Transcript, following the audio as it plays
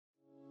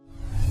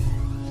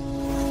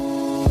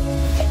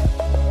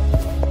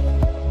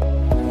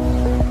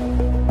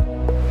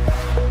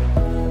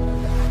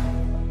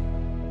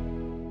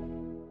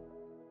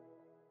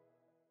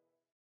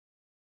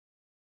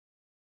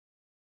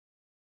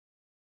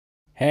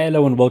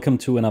Hello and welcome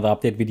to another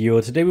update video.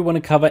 Today we want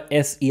to cover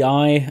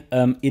SEI.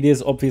 It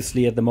is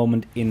obviously at the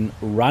moment in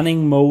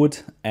running mode,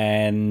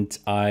 and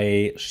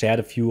I shared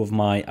a few of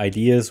my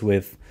ideas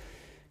with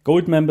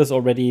gold members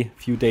already a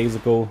few days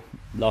ago,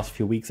 last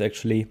few weeks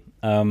actually.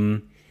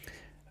 And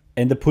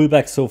the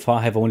pullbacks so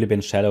far have only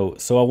been shallow.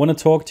 So I want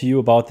to talk to you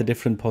about the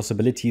different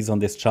possibilities on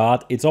this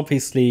chart. It's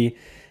obviously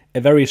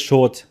a very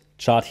short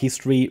chart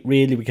history.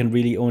 Really, we can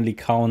really only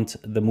count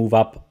the move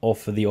up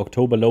of the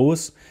October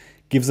lows.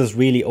 Gives us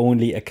really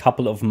only a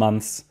couple of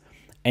months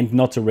and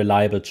not a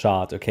reliable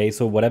chart. Okay,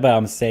 so whatever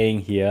I'm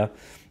saying here,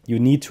 you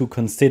need to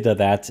consider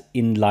that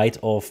in light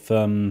of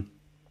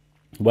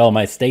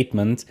my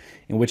statement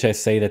in which I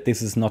say that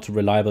this is not a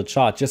reliable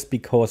chart, just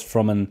because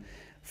from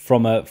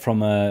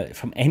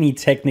any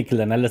technical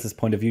analysis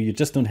point of view, you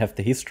just don't have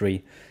the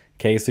history.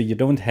 Okay, so you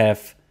don't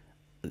have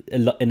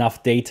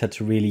enough data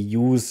to really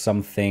use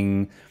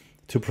something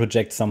to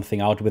project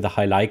something out with a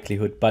high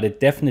likelihood, but it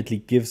definitely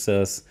gives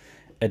us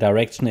a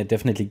direction. It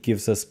definitely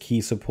gives us key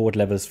support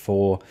levels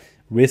for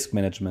risk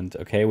management.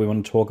 Okay, we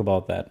want to talk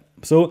about that.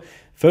 So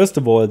first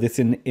of all, this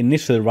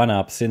initial run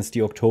up since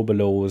the October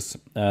lows,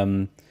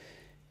 I'm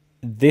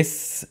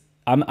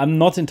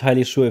not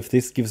entirely sure if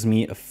this gives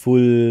me a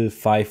full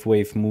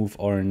 5-wave move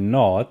or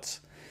not.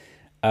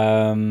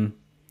 So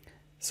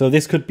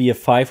this could be a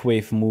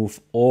 5-wave move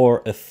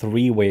or a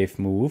 3-wave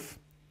move.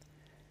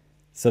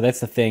 So that's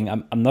the thing.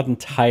 I'm not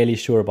entirely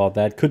sure about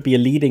that. Could be a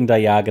leading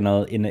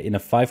diagonal in a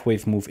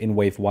 5-wave move in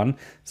wave 1.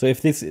 So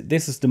if this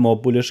is the more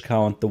bullish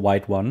count, the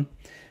white one.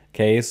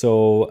 Okay,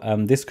 so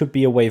this could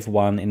be a wave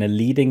 1 in a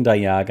leading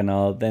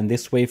diagonal. Then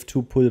this wave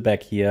 2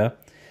 pullback here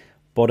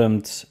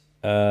bottomed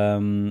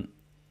around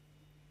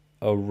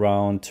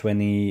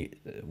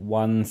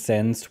 21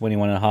 cents,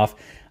 21.5.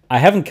 I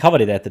haven't covered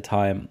it at the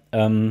time.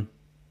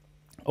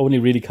 Only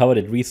really covered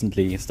it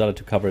recently. Started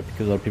to cover it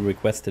because a lot of people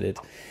requested it.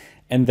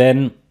 And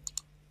then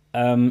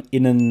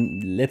in a,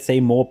 let's say,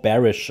 more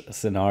bearish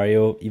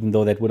scenario, even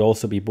though that would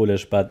also be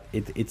bullish, but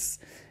it's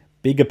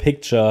bigger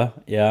picture,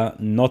 yeah,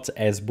 not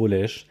as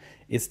bullish.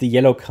 It's the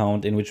yellow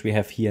count in which we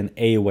have here an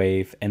A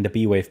wave and a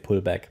B wave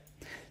pullback.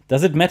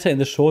 Does it matter in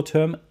the short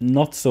term?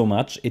 Not so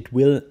much. It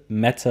will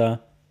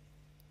matter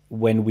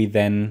when we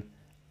then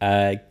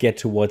get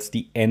towards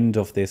the end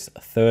of this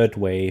third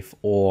wave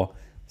or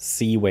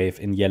C wave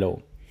in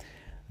yellow.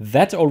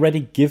 That already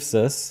gives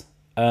us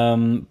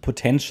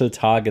potential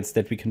targets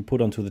that we can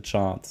put onto the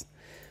charts.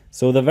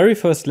 So the very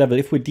first level,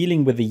 if we're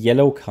dealing with the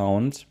yellow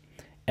count,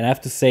 and I have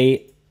to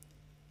say,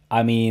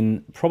 I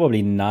mean,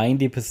 probably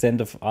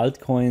 90% of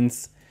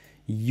altcoins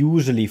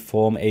usually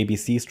form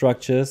ABC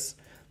structures.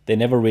 They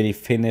never really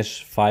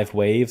finish 5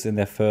 waves in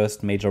their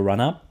first major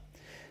run-up.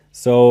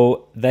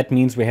 So that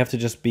means we have to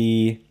just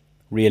be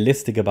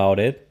realistic about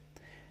it.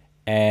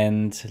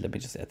 And let me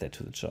just add that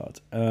to the chart.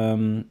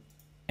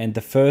 And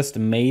the first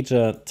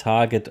major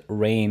target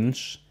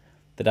range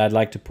that I'd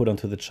like to put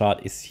onto the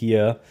chart is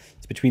here.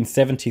 It's between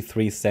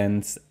 73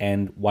 cents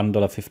and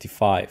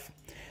 $1.55.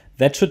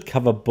 That should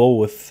cover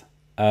both.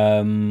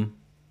 That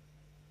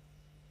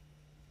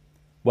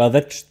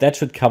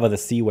should cover the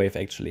C wave,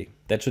 actually.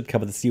 That should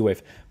cover the C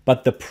wave.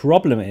 But the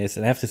problem is,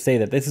 and I have to say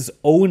that this is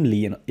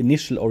only an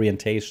initial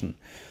orientation,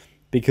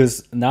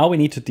 because now we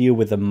need to deal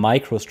with the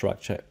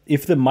microstructure.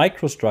 If the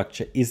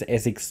microstructure is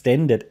as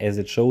extended as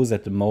it shows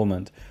at the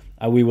moment,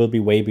 we will be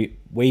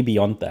way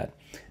beyond that.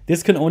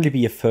 This can only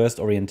be a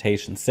first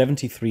orientation,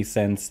 73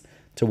 cents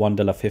to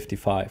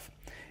 $1.55.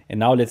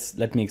 And now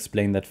let me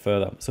explain that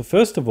further. So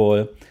first of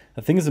all, I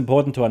think it's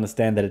important to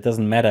understand that it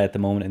doesn't matter at the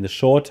moment in the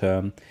short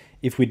term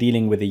if we're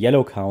dealing with the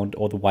yellow count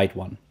or the white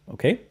one,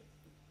 okay?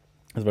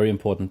 It's very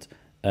important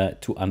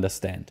to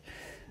understand.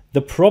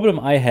 The problem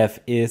I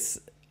have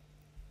is,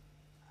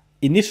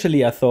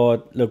 initially I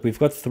thought, look, we've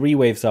got 3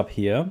 waves up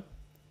here.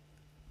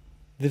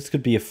 This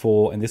could be a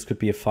 4 and this could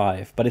be a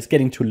 5, but it's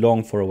getting too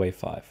long for a wave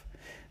 5.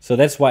 So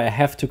that's why I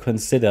have to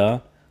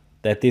consider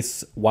that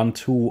this 1,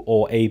 2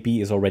 or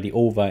AB is already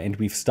over and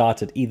we've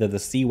started either the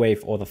C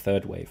wave or the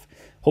third wave.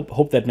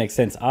 Hope that makes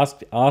sense.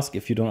 Ask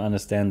if you don't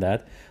understand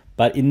that.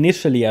 But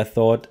initially I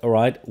thought, all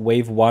right,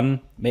 wave 1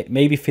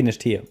 maybe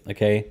finished here,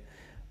 okay?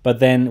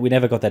 But then we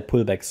never got that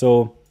pullback.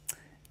 So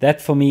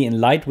that for me, in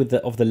light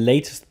of the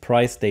latest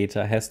price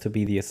data, has to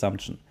be the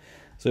assumption.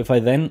 So if I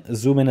then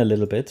zoom in a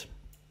little bit,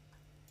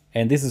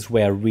 and this is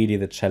where really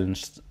the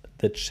challenge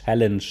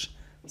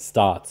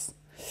starts.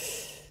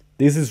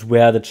 This is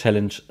where the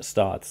challenge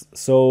starts.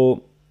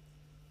 So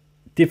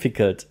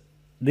difficult.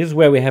 This is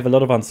where we have a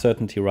lot of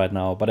uncertainty right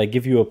now, but I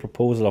give you a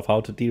proposal of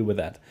how to deal with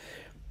that.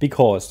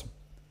 Because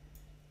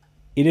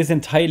it is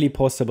entirely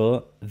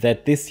possible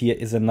that this here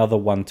is another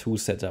 1-2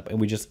 setup and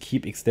we just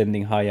keep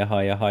extending higher,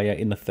 higher, higher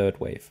in the third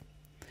wave.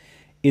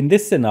 In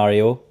this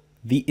scenario,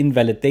 the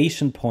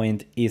invalidation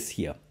point is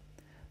here.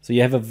 So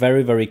you have a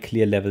very, very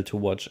clear level to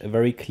watch, a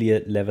very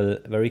clear level,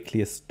 a very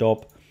clear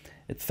stop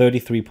at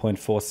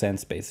 33.4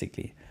 cents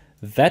basically.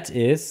 That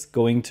is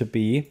going to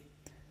be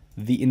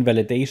the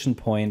invalidation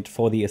point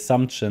for the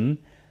assumption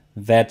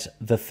that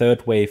the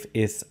third wave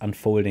is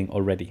unfolding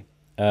already.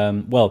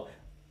 Well,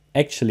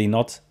 actually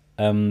not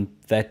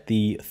that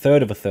the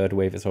third of a third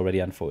wave is already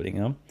unfolding.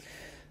 Yeah?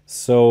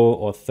 So,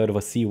 or third of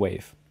a C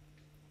wave.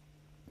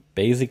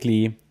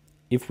 Basically,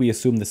 if we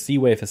assume the C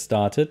wave has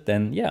started,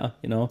 then yeah,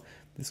 you know,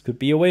 this could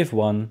be a wave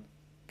 1.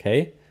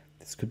 Okay,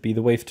 this could be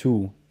the wave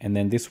 2. And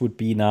then this would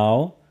be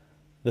now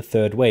the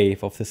third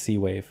wave of the C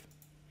wave.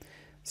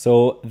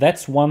 So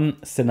that's one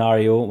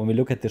scenario when we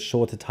look at the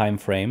shorter time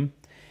frame.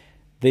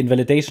 The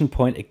invalidation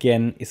point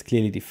again is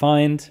clearly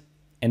defined,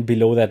 and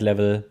below that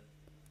level,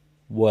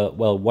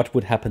 well, what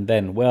would happen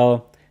then?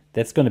 Well,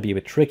 that's going to be a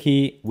bit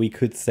tricky. We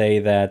could say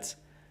that,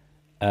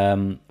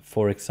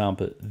 for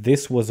example,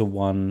 this was a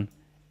 1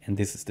 and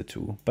this is the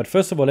 2. But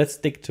first of all, let's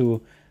stick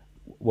to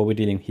what we're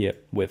dealing here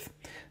with.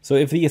 So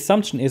if the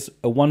assumption is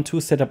a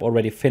 1-2 setup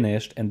already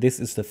finished and this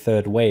is the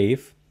third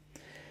wave,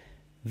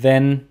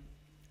 then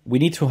we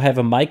need to have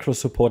a micro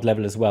support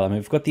level as well. I mean,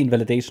 we've got the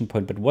invalidation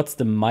point, but what's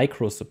the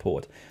micro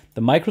support?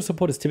 The micro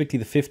support is typically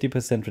the 50%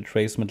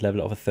 retracement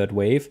level of a third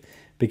wave,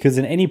 because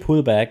in any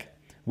pullback,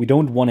 we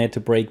don't want it to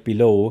break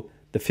below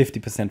the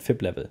 50%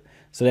 fib level.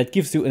 So that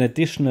gives you an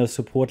additional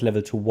support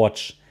level to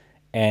watch,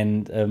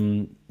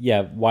 and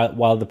yeah,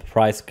 while the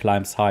price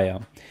climbs higher.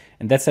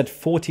 And that's at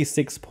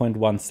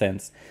 46.1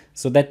 cents.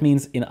 So that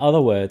means, in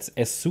other words,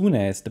 as soon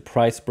as the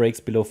price breaks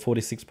below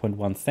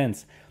 46.1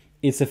 cents,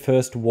 it's a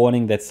first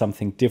warning that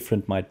something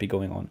different might be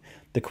going on.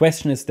 The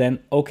question is then,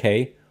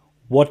 okay,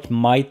 what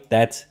might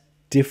that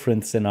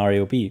different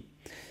scenario be?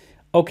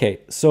 Okay,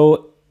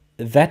 so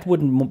that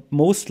would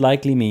most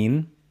likely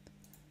mean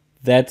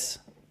that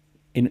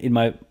in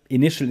my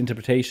initial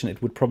interpretation,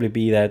 it would probably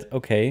be that,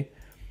 okay,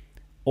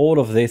 all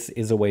of this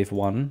is a wave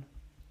 1,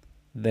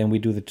 then we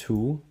do the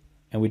 2,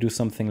 and we do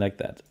something like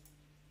that.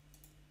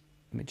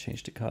 Let me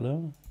change the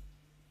color.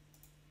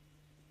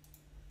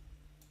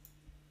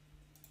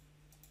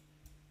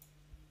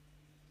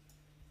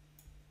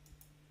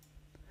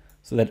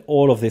 So that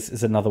all of this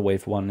is another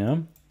wave 1,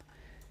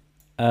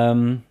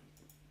 yeah?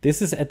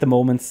 This is at the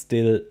moment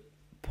still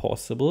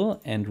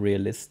possible and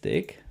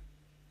realistic.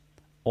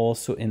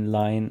 Also in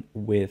line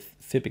with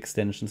fib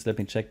extensions. Let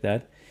me check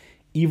that.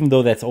 Even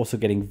though that's also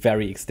getting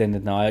very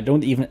extended now. I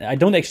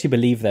don't actually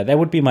believe that. That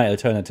would be my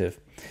alternative.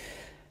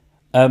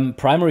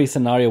 Primary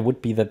scenario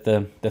would be that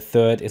the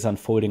third is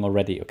unfolding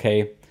already,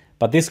 okay?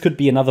 But this could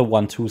be another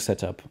 1-2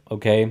 setup,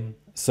 okay?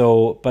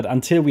 So, but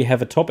until we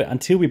have a top,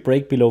 until we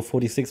break below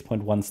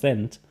 46.1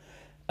 cent,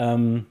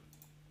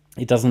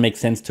 it doesn't make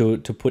sense to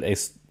put a,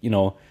 you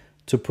know,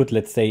 to put,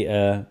 let's say,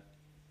 a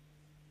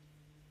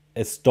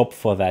stop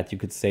for that, you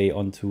could say,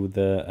 onto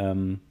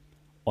the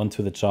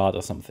chart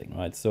or something,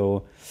 right?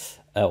 So,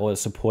 or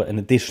support, an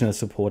additional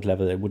support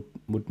level, it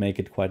would make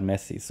it quite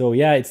messy. So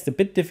yeah, it's a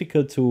bit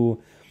difficult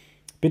to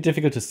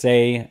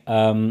say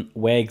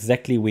where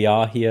exactly we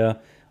are here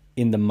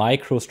in the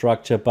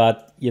microstructure,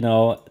 but you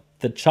know,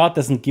 the chart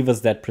doesn't give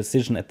us that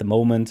precision at the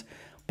moment,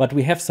 but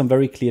we have some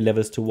very clear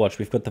levels to watch.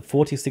 We've got the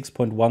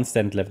 46.1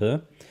 cent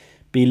level.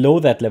 Below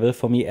that level,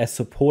 for me as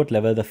support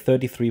level, the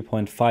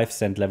 33.5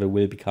 cent level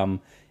will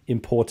become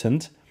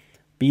important.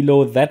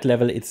 Below that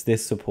level, it's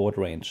this support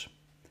range.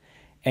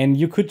 And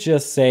you could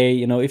just say,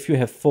 you know, if you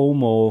have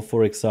FOMO,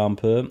 for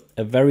example,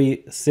 a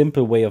very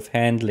simple way of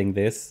handling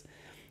this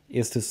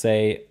is to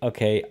say,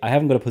 okay, I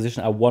haven't got a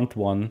position, I want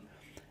one.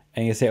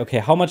 And you say, okay,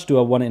 how much do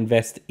I want to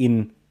invest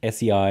in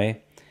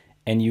SEI?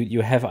 And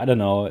you have, I don't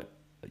know,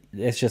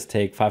 let's just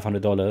take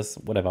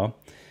 $500, whatever.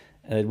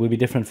 It will be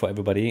different for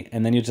everybody.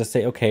 And then you just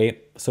say,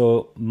 okay,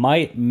 so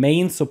my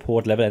main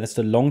support level, and that's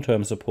the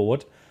long-term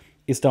support,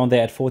 is down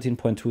there at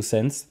 14.2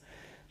 cents.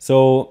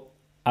 So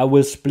I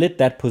will split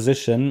that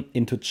position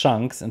into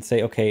chunks and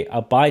say, okay,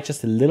 I'll buy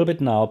just a little bit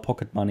now,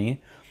 pocket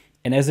money.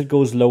 And as it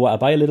goes lower, I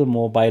buy a little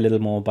more, buy a little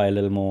more, buy a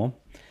little more.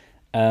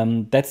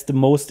 That's the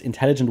most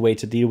intelligent way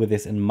to deal with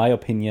this, in my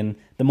opinion,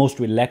 the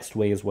most relaxed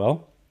way as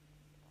well.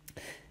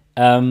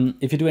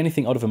 If you do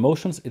anything out of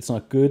emotions, it's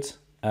not good.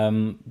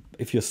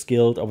 If you're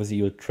skilled, obviously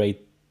you'll trade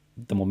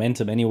the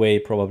momentum anyway,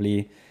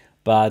 probably.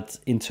 But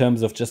in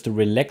terms of just a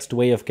relaxed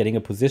way of getting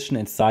a position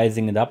and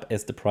sizing it up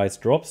as the price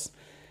drops,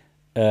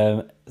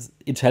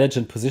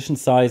 intelligent position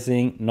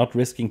sizing, not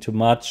risking too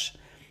much,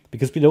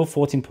 because below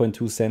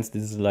 14.2 cents,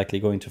 this is likely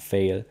going to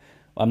fail.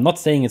 I'm not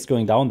saying it's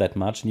going down that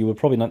much, and you will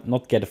probably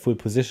not get a full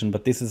position,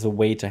 but this is a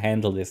way to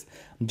handle this.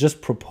 I'm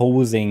just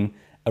proposing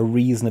a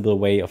reasonable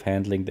way of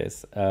handling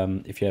this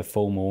if you have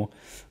FOMO.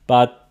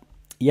 But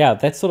yeah,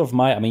 that's sort of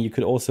I mean, you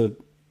could also,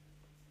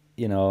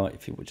 you know,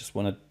 if you would just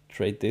want to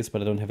trade this,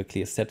 but I don't have a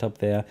clear setup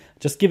there,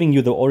 just giving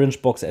you the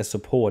orange box as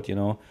support, you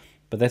know,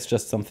 but that's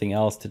just something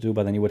else to do.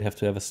 But then you would have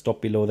to have a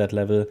stop below that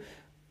level.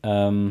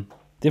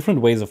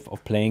 Different ways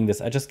of playing this.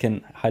 I just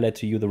can highlight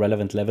to you the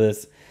relevant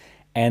levels.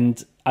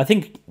 And I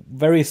think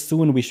very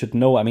soon we should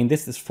know, I mean,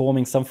 this is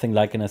forming something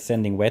like an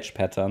ascending wedge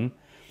pattern,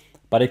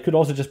 but it could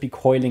also just be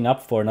coiling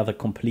up for another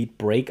complete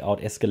breakout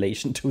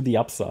escalation to the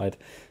upside.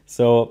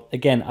 So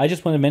again, I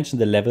just want to mention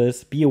the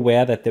levels. Be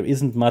aware that there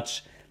isn't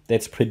much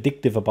that's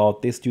predictive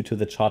about this due to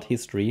the chart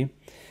history.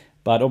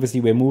 But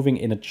obviously we're moving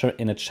in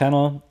a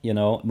channel, you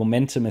know,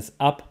 momentum is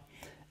up.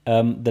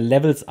 The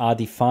levels are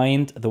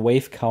defined, the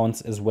wave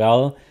counts as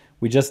well.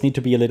 We just need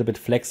to be a little bit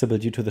flexible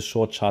due to the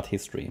short chart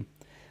history.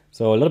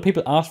 So a lot of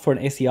people asked for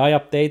an SEI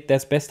update.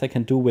 That's best I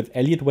can do with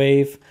Elliott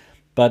wave.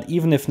 But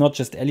even if not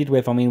just Elliott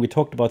wave, I mean, we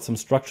talked about some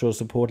structural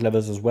support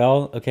levels as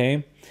well,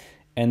 okay?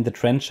 And the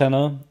trend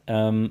channel,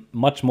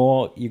 much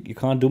more, you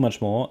can't do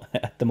much more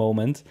at the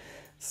moment.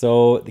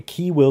 So the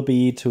key will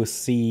be to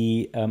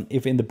see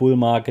if in the bull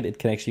market it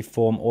can actually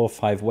form all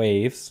 5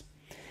 waves.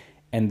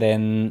 And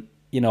then,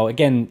 you know,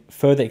 again,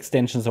 further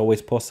extensions are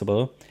always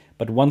possible.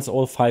 But once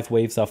all 5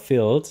 waves are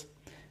filled,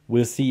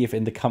 we'll see if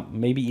in the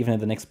maybe even in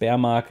the next bear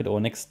market or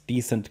next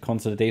decent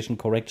consolidation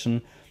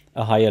correction,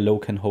 a higher low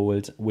can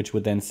hold, which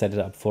would then set it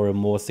up for a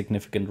more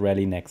significant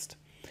rally next.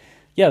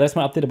 Yeah, that's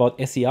my update about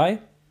SEI.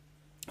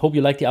 Hope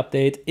you liked the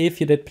update. If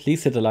you did,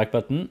 please hit the like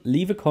button,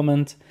 leave a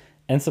comment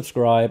and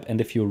subscribe.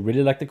 And if you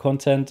really like the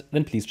content,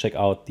 then please check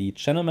out the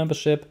channel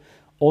membership.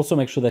 Also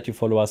make sure that you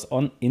follow us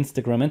on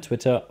Instagram and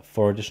Twitter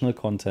for additional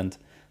content.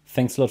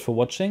 Thanks a lot for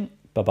watching.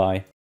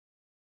 Bye-bye.